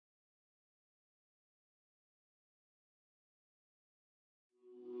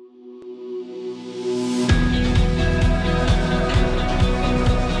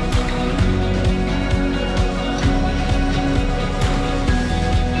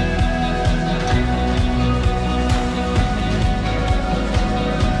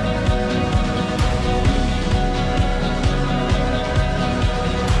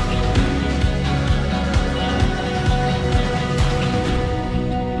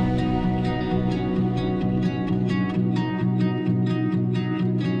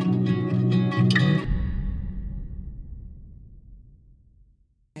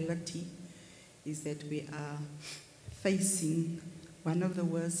is that we are facing one of the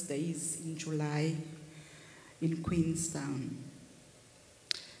worst days in July in Queenstown.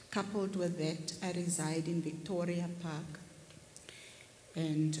 Coupled with that, I reside in Victoria Park,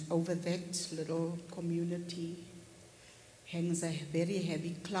 and over that little community hangs a very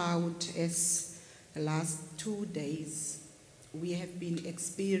heavy cloud as the last 2 days we have been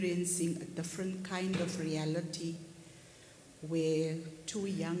experiencing a different kind of reality where 2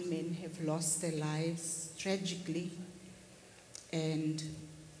 young men have lost their lives tragically. And,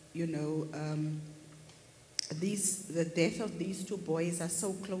 you know, the death of these 2 boys are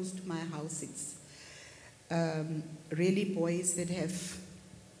so close to my house. It's really boys that have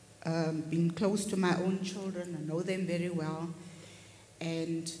been close to my own children. I know them very well.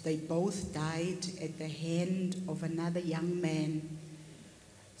 And they both died at the hand of another young man.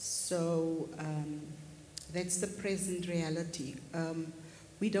 So that's the present reality.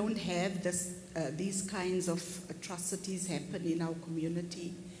 We don't have these kinds of atrocities happen in our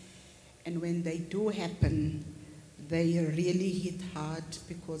community. And when they do happen, they really hit hard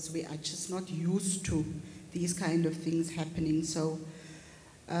because we are just not used to these kind of things happening. So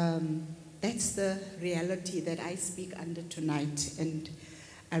that's the reality that I speak under tonight. And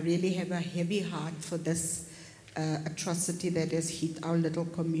I really have a heavy heart for this atrocity that has hit our little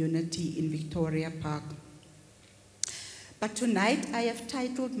community in Victoria Park. But tonight I have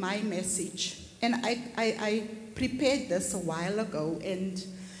titled my message, and I prepared this a while ago, and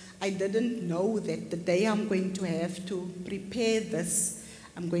I didn't know that the day I'm going to have to prepare this,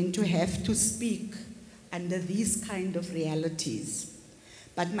 I'm going to have to speak under these kind of realities.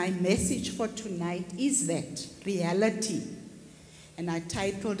 But my message for tonight is that reality, and I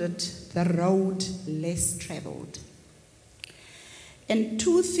titled it, The Road Less Traveled. And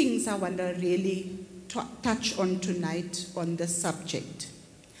 2 things I want to really touch on tonight on this subject.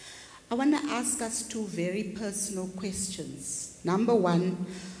 I want to ask us 2 very personal questions. Number 1,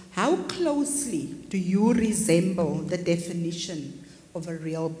 how closely do you resemble the definition of a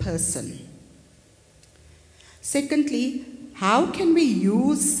real person? Secondly, how can we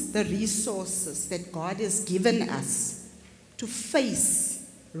use the resources that God has given us to face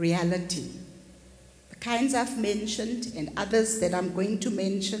reality? The kinds I've mentioned and others that I'm going to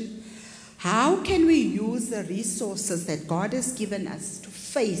mention. How can we use the resources that God has given us to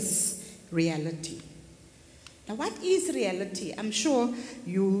face reality? Now, what is reality? I'm sure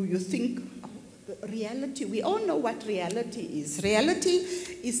you think, oh, reality, we all know what reality is. Reality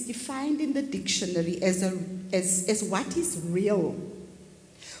is defined in the dictionary as what is real,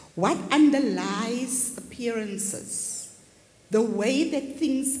 what underlies appearances, the way that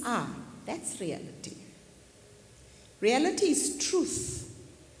things are. That's reality. Reality is truth.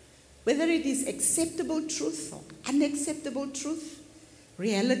 Whether it is acceptable truth or unacceptable truth,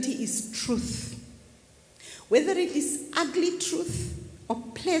 reality is truth. Whether it is ugly truth or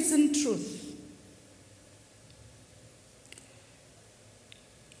pleasant truth.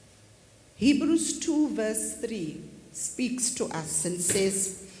 Hebrews 2 verse 3 speaks to us and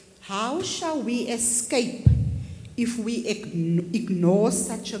says, how shall we escape if we ignore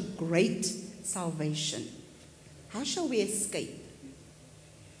such a great salvation? How shall we escape?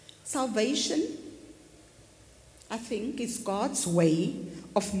 Salvation, I think, is God's way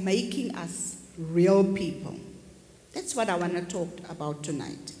of making us real people. That's what I want to talk about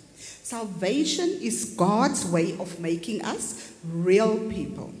tonight. Salvation is God's way of making us real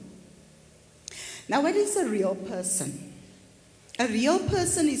people. Now, what is a real person? A real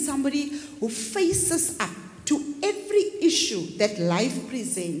person is somebody who faces up to every issue that life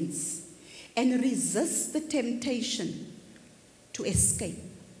presents and resists the temptation to escape.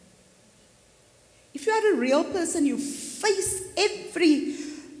 If you are a real person, you face every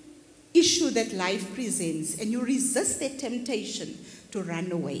issue that life presents and you resist that temptation to run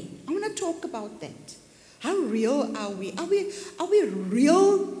away. I want to talk about that. How real are we? Are we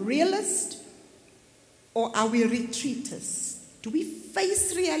realists, or are we retreaters? Do we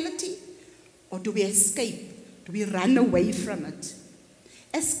face reality, or do we escape? Do we run away from it?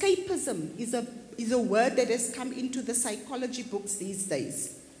 Escapism is a word that has come into the psychology books these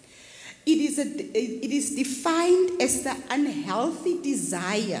days. It is defined as the unhealthy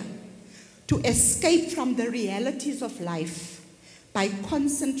desire to escape from the realities of life by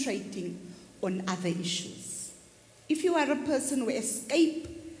concentrating on other issues. If you are a person who escape,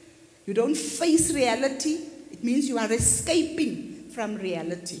 you don't face reality, it means you are escaping from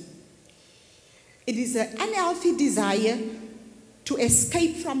reality. It is an unhealthy desire to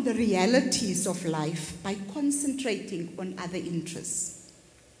escape from the realities of life by concentrating on other interests.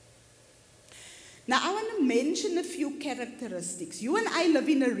 Now, I want to mention a few characteristics. You and I live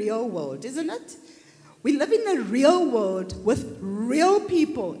in a real world, isn't it? We live in a real world with real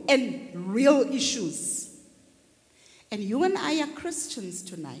people and real issues. And you and I are Christians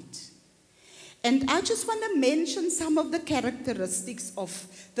tonight. And I just want to mention some of the characteristics of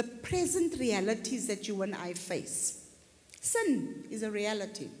the present realities that you and I face. Sin is a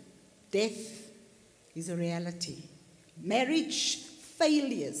reality. Death is a reality. Marriage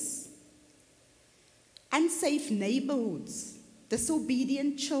failures. Unsafe neighborhoods.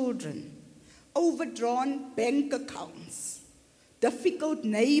 Disobedient children. Overdrawn bank accounts. Difficult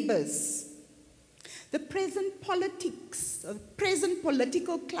neighbors. The present politics, the present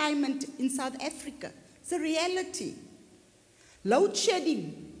political climate in South Africa, it's a reality. Load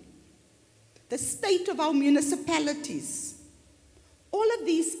shedding, the state of our municipalities. All of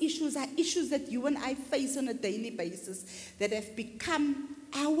these issues are issues that you and I face on a daily basis that have become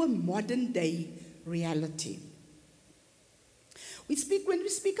our modern day reality. When we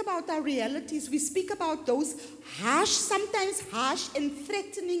speak about our realities, we speak about those harsh, sometimes harsh and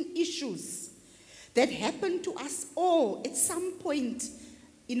threatening issues that happen to us all at some point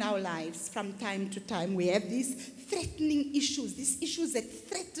in our lives from time to time. We have these threatening issues, these issues that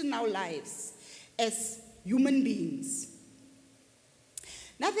threaten our lives as human beings.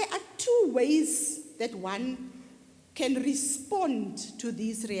 Now, there are two ways that one can respond to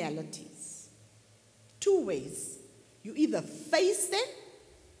these realities. Two ways. You either face them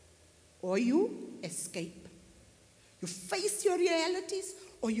or you escape. You face your realities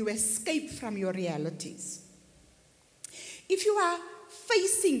or you escape from your realities. If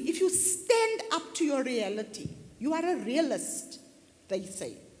you stand up to your reality, you are a realist, they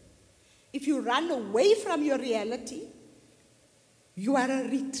say. If you run away from your reality, you are a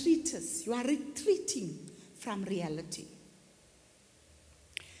retreatist. You are retreating from reality.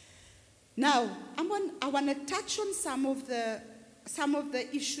 Now, I want to touch on some of the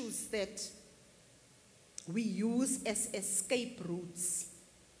issues that we use as escape routes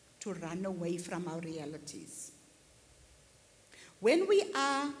to run away from our realities. When we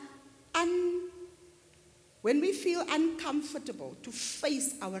feel uncomfortable to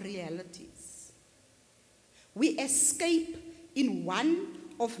face our realities, we escape in one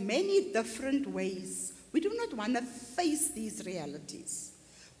of many different ways. We do not want to face these realities.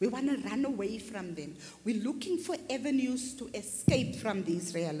 We want to run away from them. We're looking for avenues to escape from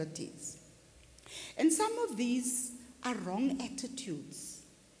these realities. And some of these are wrong attitudes.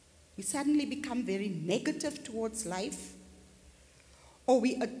 We suddenly become very negative towards life, or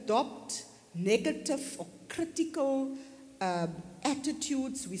we adopt negative or critical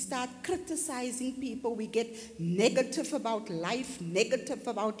attitudes. We start criticizing people. We get negative about life, negative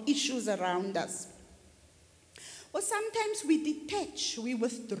about issues around us. Or sometimes we detach, we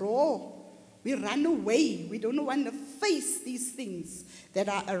withdraw, we run away. We don't want to face these things that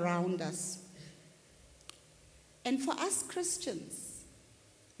are around us. And for us Christians,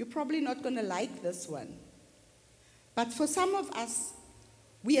 you're probably not going to like this one. But for some of us,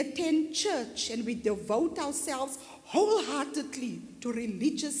 we attend church and we devote ourselves wholeheartedly to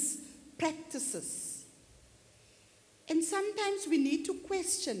religious practices. And sometimes we need to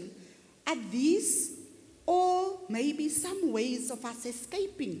question, are these or maybe some ways of us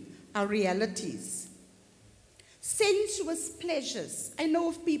escaping our realities? Sensuous pleasures. I know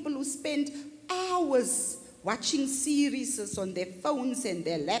of people who spend hours watching series on their phones and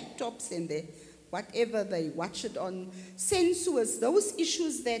their laptops and their whatever they watch it on. Sensuous, those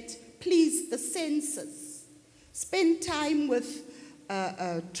issues that please the senses. Spend time with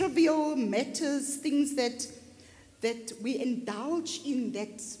trivial matters, things that we indulge in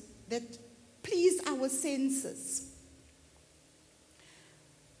that please our senses.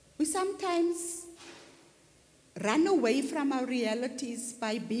 We sometimes run away from our realities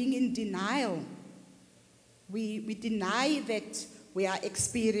by being in denial. We deny that we are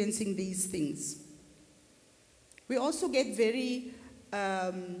experiencing these things. We also get very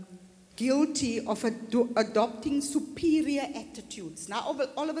guilty of adopting superior attitudes. Now,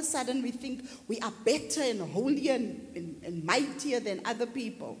 all of a sudden, we think we are better and holier and mightier than other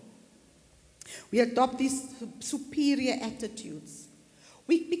people. We adopt these superior attitudes.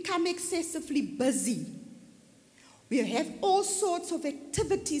 We become excessively busy. We have all sorts of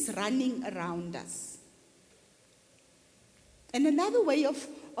activities running around us. And another way of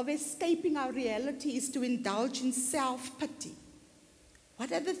escaping our reality is to indulge in self-pity.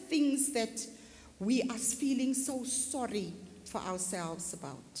 What are the things that we are feeling so sorry for ourselves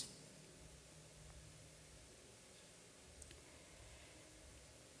about?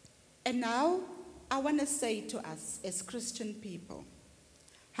 And now, I want to say to us as Christian people,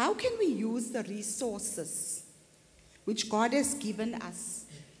 How can we use the resources which God has given us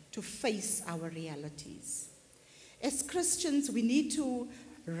to face our realities? As Christians, we need to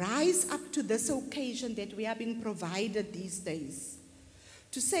rise up to this occasion that we are being provided these days,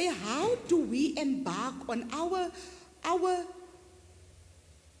 to say, how do we embark on our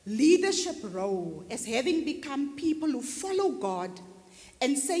leadership role as having become people who follow God,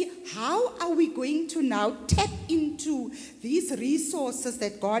 and say, how are we going to now tap into these resources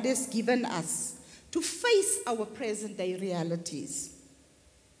that God has given us to face our present day realities?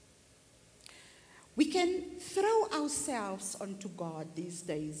 We can throw ourselves onto God these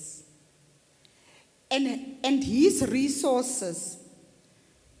days and His resources,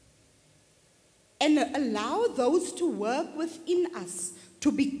 and allow those to work within us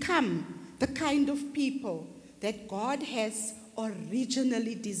to become the kind of people that God has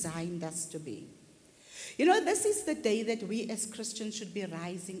originally designed us to be. You know, this is the day that we as Christians should be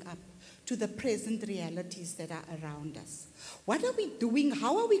rising up to the present realities that are around us. What are we doing?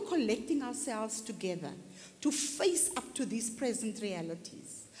 How are we collecting ourselves together to face up to these present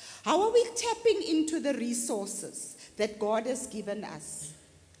realities? How are we tapping into the resources that God has given us?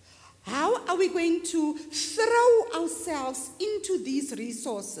 How are we going to throw ourselves into these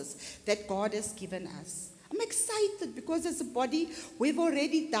resources that God has given us? I'm excited because as a body, we've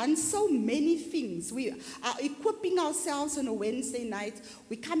already done so many things. We are equipping ourselves on a Wednesday night.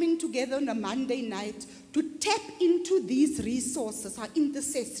 We're coming together on a Monday night to tap into these resources, our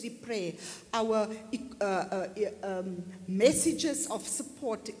intercessory prayer, our messages of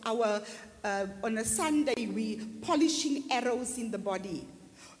support. On a Sunday, we polishing arrows in the body,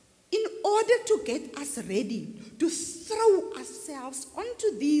 in order to get us ready to throw ourselves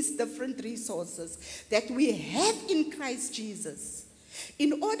onto these different resources that we have in Christ Jesus,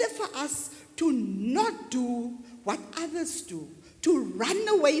 in order for us to not do what others do, to run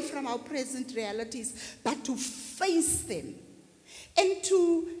away from our present realities, but to face them, and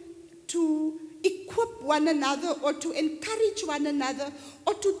to equip one another, or to encourage one another,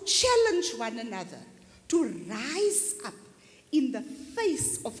 or to challenge one another, to rise up in the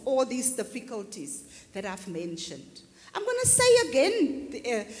face of all these difficulties that I've mentioned. I'm going to say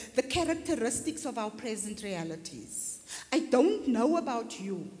again the characteristics of our present realities. I don't know about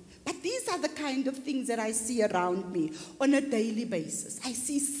you, but these are the kind of things that I see around me on a daily basis. I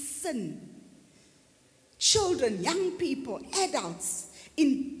see sin. Children, young people, adults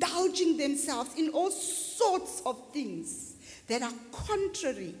indulging themselves in all sorts of things that are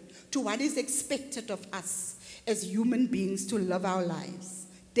contrary to what is expected of us as human beings to live our lives.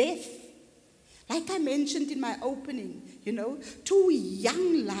 Death, like I mentioned in my opening, 2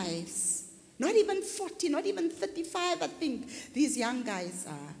 young lives, not even 40, not even 35, I think these young guys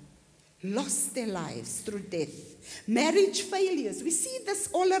are, lost their lives through death. Marriage failures, we see this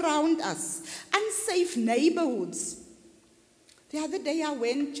all around us. Unsafe neighborhoods. The other day I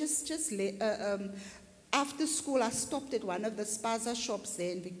went after school, I stopped at one of the spaza shops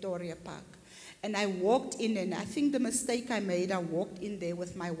there in Victoria Park. And I walked in, and I think the mistake I made, I walked in there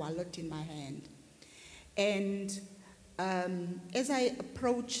with my wallet in my hand. And as I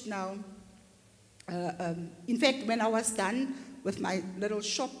approached now, in fact, when I was done with my little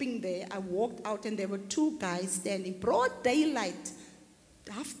shopping there, I walked out and there were 2 guys standing, broad daylight,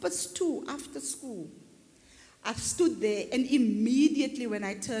 2:30 after school. I stood there, and immediately when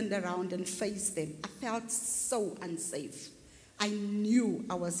I turned around and faced them, I felt so unsafe. I knew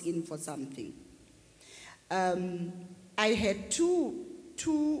I was in for something. I had two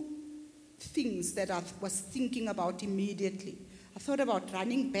things that I was thinking about immediately. I thought about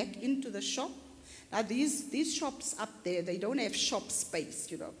running back into the shop. Now these shops up there, they don't have shop space,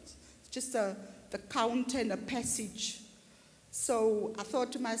 It's just the counter and a passage. So I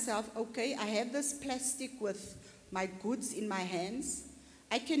thought to myself, okay, I have this plastic with my goods in my hands.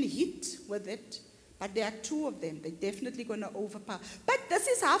 I can hit with it, but there are 2 of them. They're definitely going to overpower. But this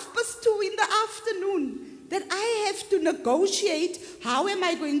is 2:30 in the afternoon that I have to negotiate. How am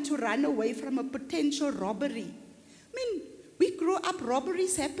I going to run away from a potential robbery? I mean, we grew up,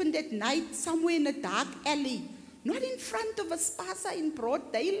 robberies happened at night somewhere in a dark alley, not in front of a spaza in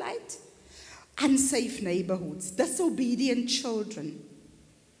broad daylight. Unsafe neighborhoods, disobedient children,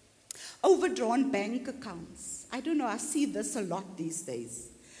 overdrawn bank accounts. I don't know, I see this a lot these days,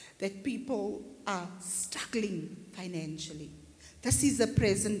 that people are struggling financially. This is the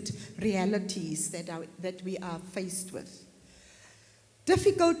present realities that we are faced with.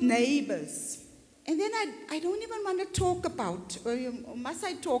 Difficult neighbors. And then I don't even want to talk about, or must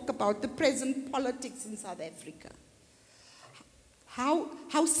I talk about the present politics in South Africa?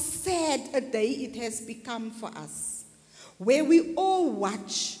 How sad a day it has become for us, where we all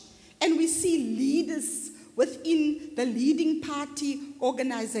watch and we see leaders within the leading party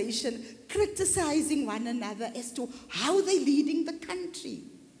organization criticizing one another as to how they're leading the country.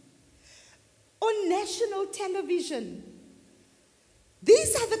 On national television,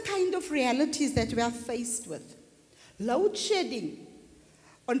 these are the kind of realities that we are faced with. Load shedding.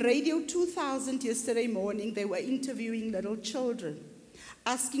 On Radio 2000 yesterday morning, they were interviewing little children,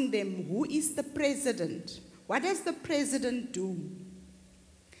 asking them, who is the president? What does the president do?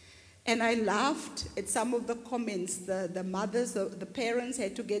 And I laughed at some of the comments. The mothers, the parents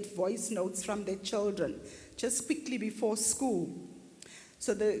had to get voice notes from their children just quickly before school.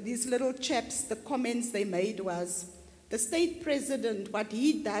 So these little chaps, the comments they made was, the state president, what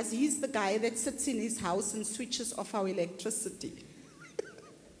he does, he's the guy that sits in his house and switches off our electricity.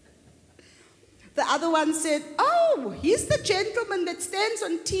 The other one said, oh, he's the gentleman that stands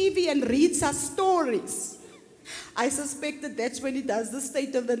on TV and reads us stories. I suspect that that's when he does the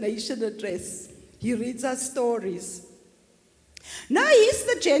State of the Nation address. He reads us stories. No, he's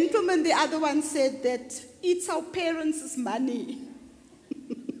the gentleman, the other one said, that eats our parents' money.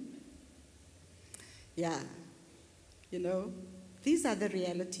 Yeah, you know, these are the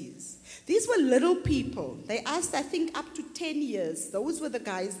realities. These were little people. They asked, I think, up to 10 years. Those were the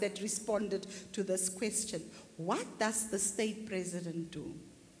guys that responded to this question. What does the state president do?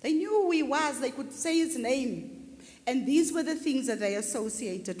 They knew who he was. They could say his name. And these were the things that they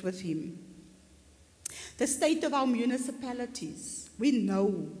associated with him. The state of our municipalities. We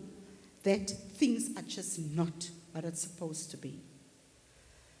know that things are just not what it's supposed to be.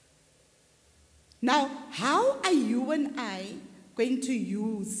 Now, how are you and I going to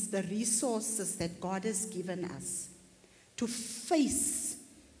use the resources that God has given us to face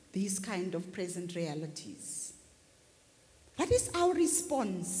these kind of present realities? What is our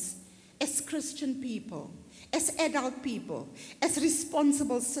response as Christian people, as adult people, as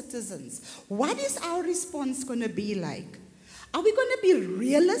responsible citizens? What is our response going to be like? Are we going to be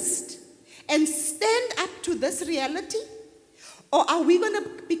realist and stand up to this reality? Or are we going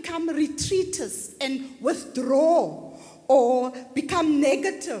to become retreaters and withdraw, or become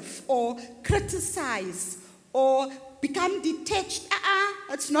negative, or criticize, or become detached?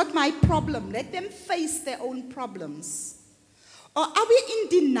 It's not my problem. Let them face their own problems. Or are we in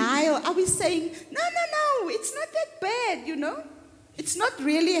denial? Are we saying, no, it's not that bad, you know? It's not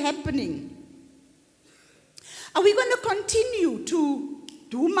really happening. Are we going to continue to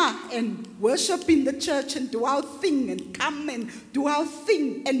Duma and worship in the church and do our thing and come and do our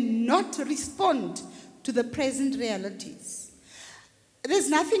thing and not respond to the present realities? There's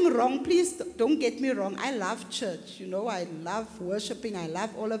nothing wrong, please don't get me wrong. I love church, you know, I love worshiping, I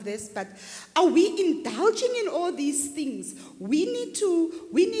love all of this, but are we indulging in all these things? We need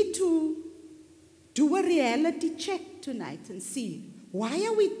to do a reality check tonight and see, why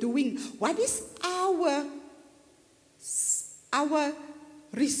are we doing, what is our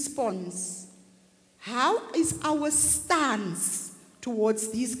response? How is our stance towards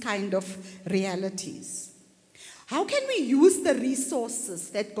these kind of realities? How can we use the resources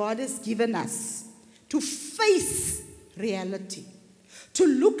that God has given us to face reality? To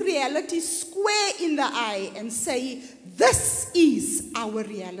look reality square in the eye and say, this is our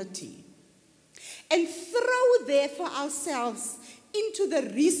reality. And throw there for ourselves into the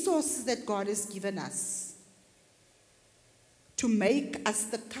resources that God has given us, to make us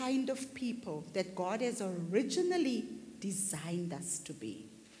the kind of people that God has originally designed us to be.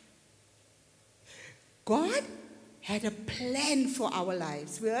 God had a plan for our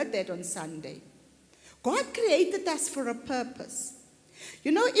lives. We heard that on Sunday. God created us for a purpose.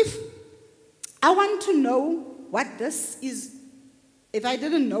 You know, if I want to know what this is, if I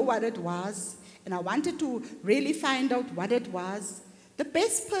didn't know what it was, and I wanted to really find out what it was, the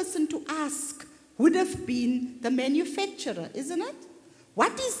best person to ask would have been the manufacturer, isn't it?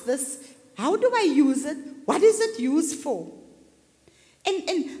 What is this? How do I use it? What is it used for?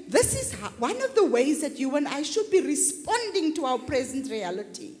 And this is one of the ways that you and I should be responding to our present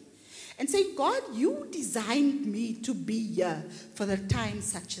reality. And saying, God, you designed me to be here for the time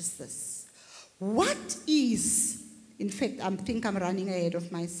such as this. What is, in fact, I think I'm running ahead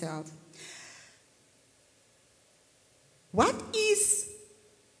of myself. What is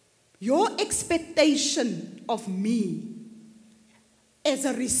your expectation of me as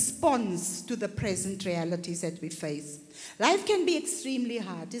a response to the present realities that we face? Life can be extremely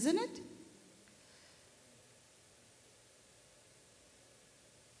hard, isn't it?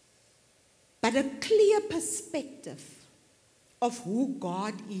 But a clear perspective of who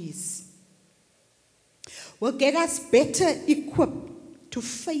God is will get us better equipped to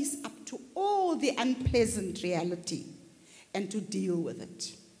face up to all the unpleasant reality and to deal with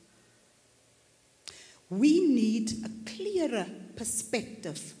it. We need a clearer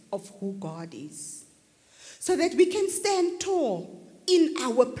perspective of who God is, so that we can stand tall in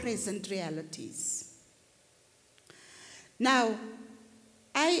our present realities. Now,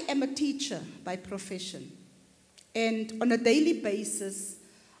 I am a teacher by profession, and on a daily basis,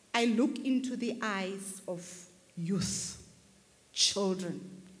 I look into the eyes of youth, children,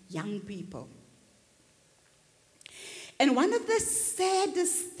 young people. And one of the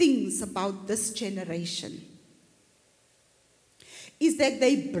saddest things about this generation is that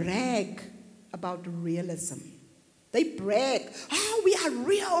they brag about realism. They brag, oh, we are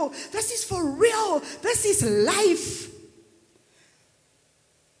real. This is for real. This is life.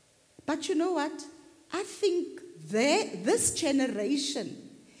 But you know what? I think this generation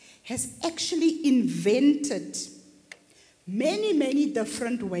has actually invented many, many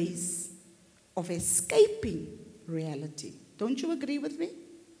different ways of escaping reality. Don't you agree with me?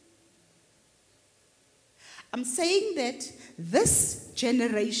 I'm saying that this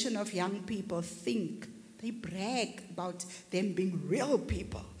generation of young people think, they brag about them being real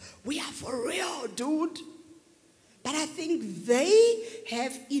people. We are for real, dude. But I think they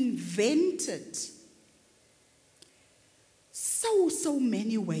have invented so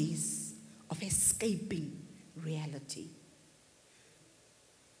many ways of escaping reality.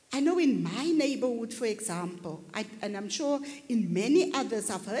 I know in my neighborhood, for example, and I'm sure in many others,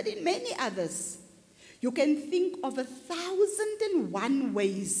 I've heard in many others, you can think of 1,001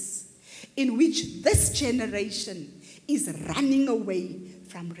 ways in which this generation is running away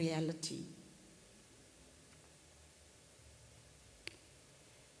from reality.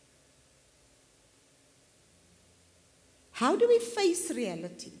 How do we face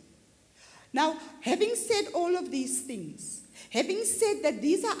reality? Now, having said all of these things, having said that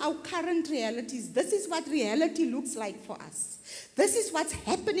these are our current realities, this is what reality looks like for us. This is what's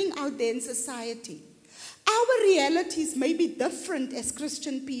happening out there in society. Our realities may be different as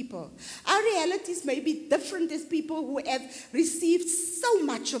Christian people. Our realities may be different as people who have received so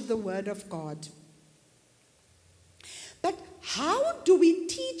much of the Word of God. But how do we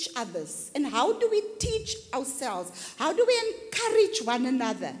teach others, and how do we teach ourselves? How do we encourage one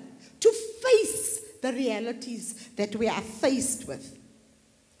another to face the realities that we are faced with?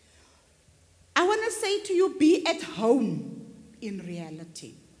 I want to say to you, be at home in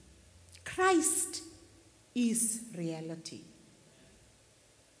reality. Christ is reality.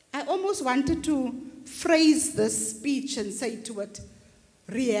 I almost wanted to phrase this speech and say to it,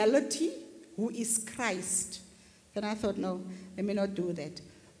 reality, who is Christ. Then I thought, no, let me not do that.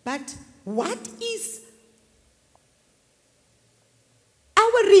 But what is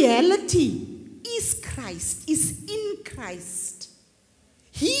our reality? Is Christ, is in Christ.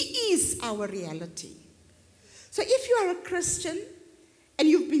 He is our reality. So if you are a Christian and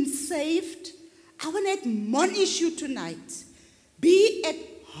you've been saved, I want to admonish you tonight. Be at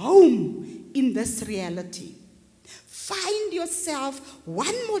home in this reality. Find yourself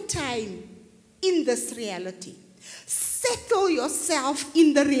one more time in this reality. Settle yourself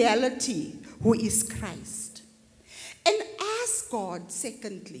in the reality who is Christ. And ask God,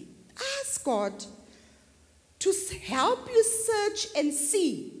 secondly, ask God to help you search and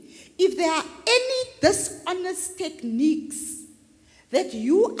see if there are any dishonest techniques that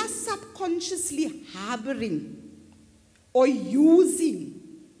you are subconsciously harboring or using.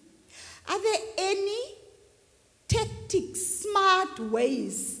 Are there any tactics, smart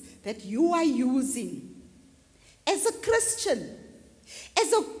ways that you are using as a Christian,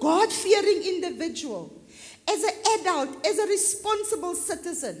 as a God-fearing individual, as an adult, as a responsible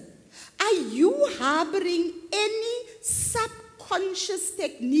citizen? Are you harboring any subconscious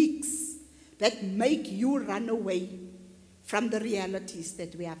techniques that make you run away from the realities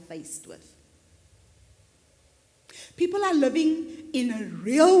that we are faced with? People are living in a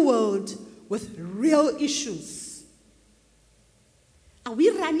real world with real issues. Are we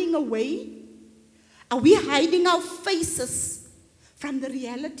running away? Are we hiding our faces from the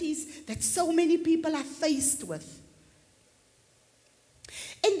realities that so many people are faced with?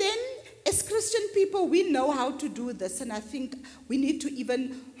 And then, as Christian people, we know how to do this, and I think we need to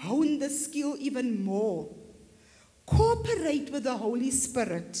even hone the skill even more. Cooperate with the Holy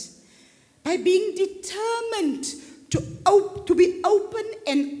Spirit by being determined to be open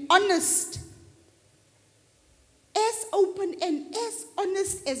and honest, as open and as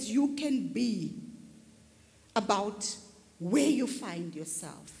honest as you can be about where you find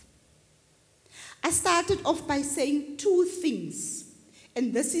yourself. I started off by saying two things,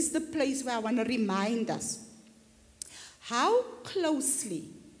 and this is the place where I want to remind us. How closely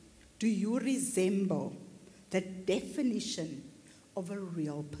do you resemble the definition of a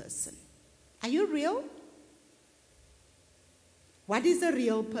real person. Are you real? What is a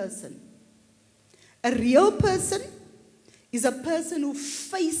real person? A real person is a person who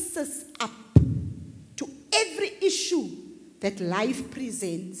faces up to every issue that life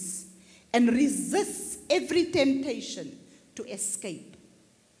presents and resists every temptation to escape.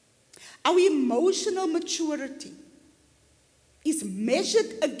 Our emotional maturity is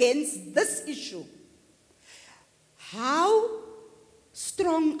measured against this issue. How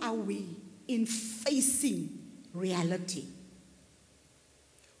strong are we in facing reality?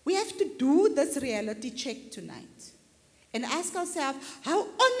 We have to do this reality check tonight and ask ourselves, how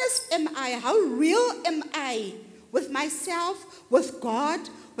honest am I? How real am I with myself, with God,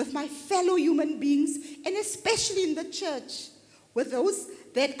 with my fellow human beings, and especially in the church, with those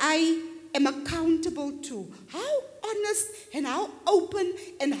that I am accountable to? How honest and how open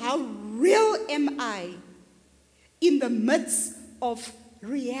and how real am I in the midst of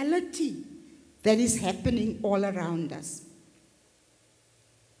reality that is happening all around us?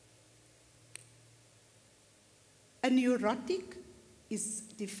 A neurotic is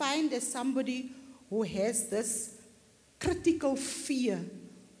defined as somebody who has this critical fear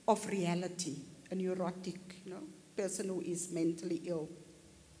of reality. A neurotic, person who is mentally ill.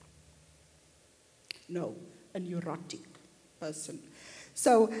 No, a neurotic person.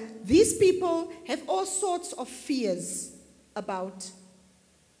 So these people have all sorts of fears about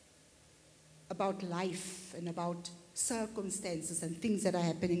life and about circumstances and things that are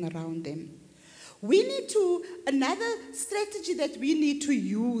happening around them. Another strategy that we need to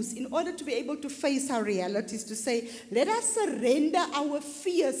use in order to be able to face our realities, to say, let us surrender our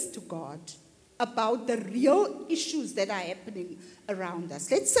fears to God about the real issues that are happening around us.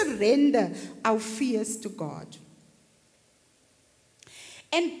 Let's surrender our fears to God.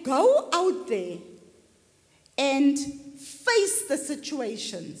 And go out there and face the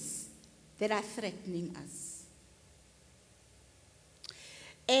situations that are threatening us.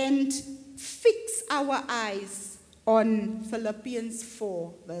 And fix our eyes on Philippians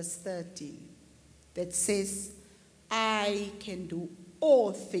 4, verse 13, that says, I can do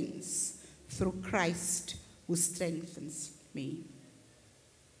all things through Christ who strengthens me.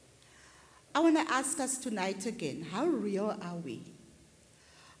 I want to ask us tonight again, how real are we?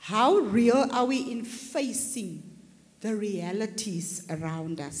 How real are we in facing the realities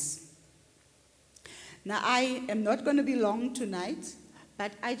around us? Now, I am not going to be long tonight,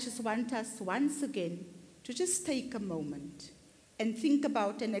 but I just want us once again to just take a moment and think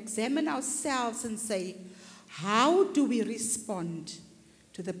about and examine ourselves and say, how do we respond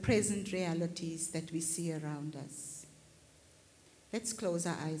to the present realities that we see around us? Let's close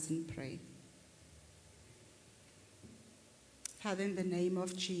our eyes and pray. Father, in the name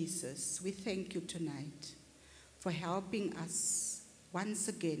of Jesus, we thank you tonight for helping us once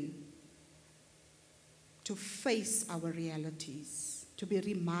again to face our realities, to be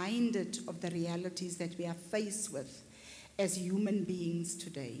reminded of the realities that we are faced with as human beings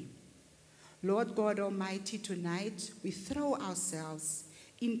today. Lord God Almighty, tonight we throw ourselves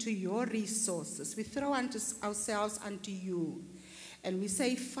into your resources. We throw ourselves unto you. And we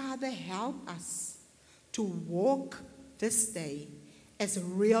say, Father, help us to walk this day as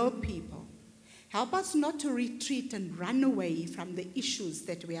real people. Help us not to retreat and run away from the issues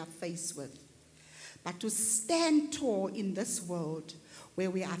that we are faced with, but to stand tall in this world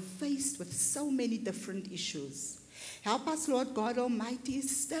where we are faced with so many different issues. Help us, Lord God Almighty,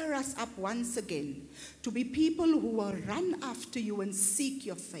 stir us up once again to be people who will run after you and seek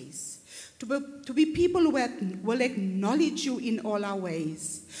your face, to be people who will acknowledge you in all our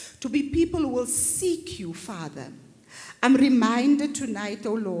ways, to be people who will seek you, Father. I'm reminded tonight,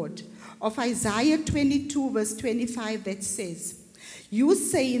 O Lord, of Isaiah 22, verse 25 that says, you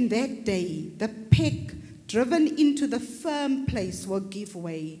say in that day, the peg driven into the firm place will give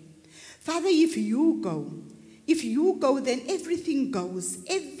way. Father, if you go, then everything goes.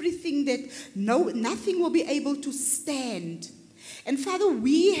 Everything nothing will be able to stand. And Father,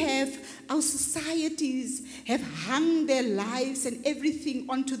 our societies have hung their lives and everything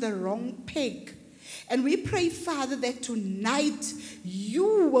onto the wrong peg. And we pray, Father, that tonight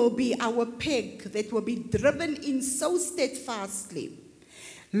you will be our peg that will be driven in so steadfastly,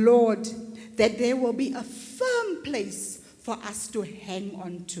 Lord, that there will be a firm place for us to hang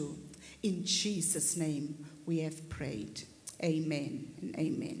on to. In Jesus' name we have prayed. Amen and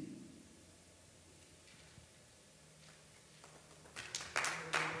amen.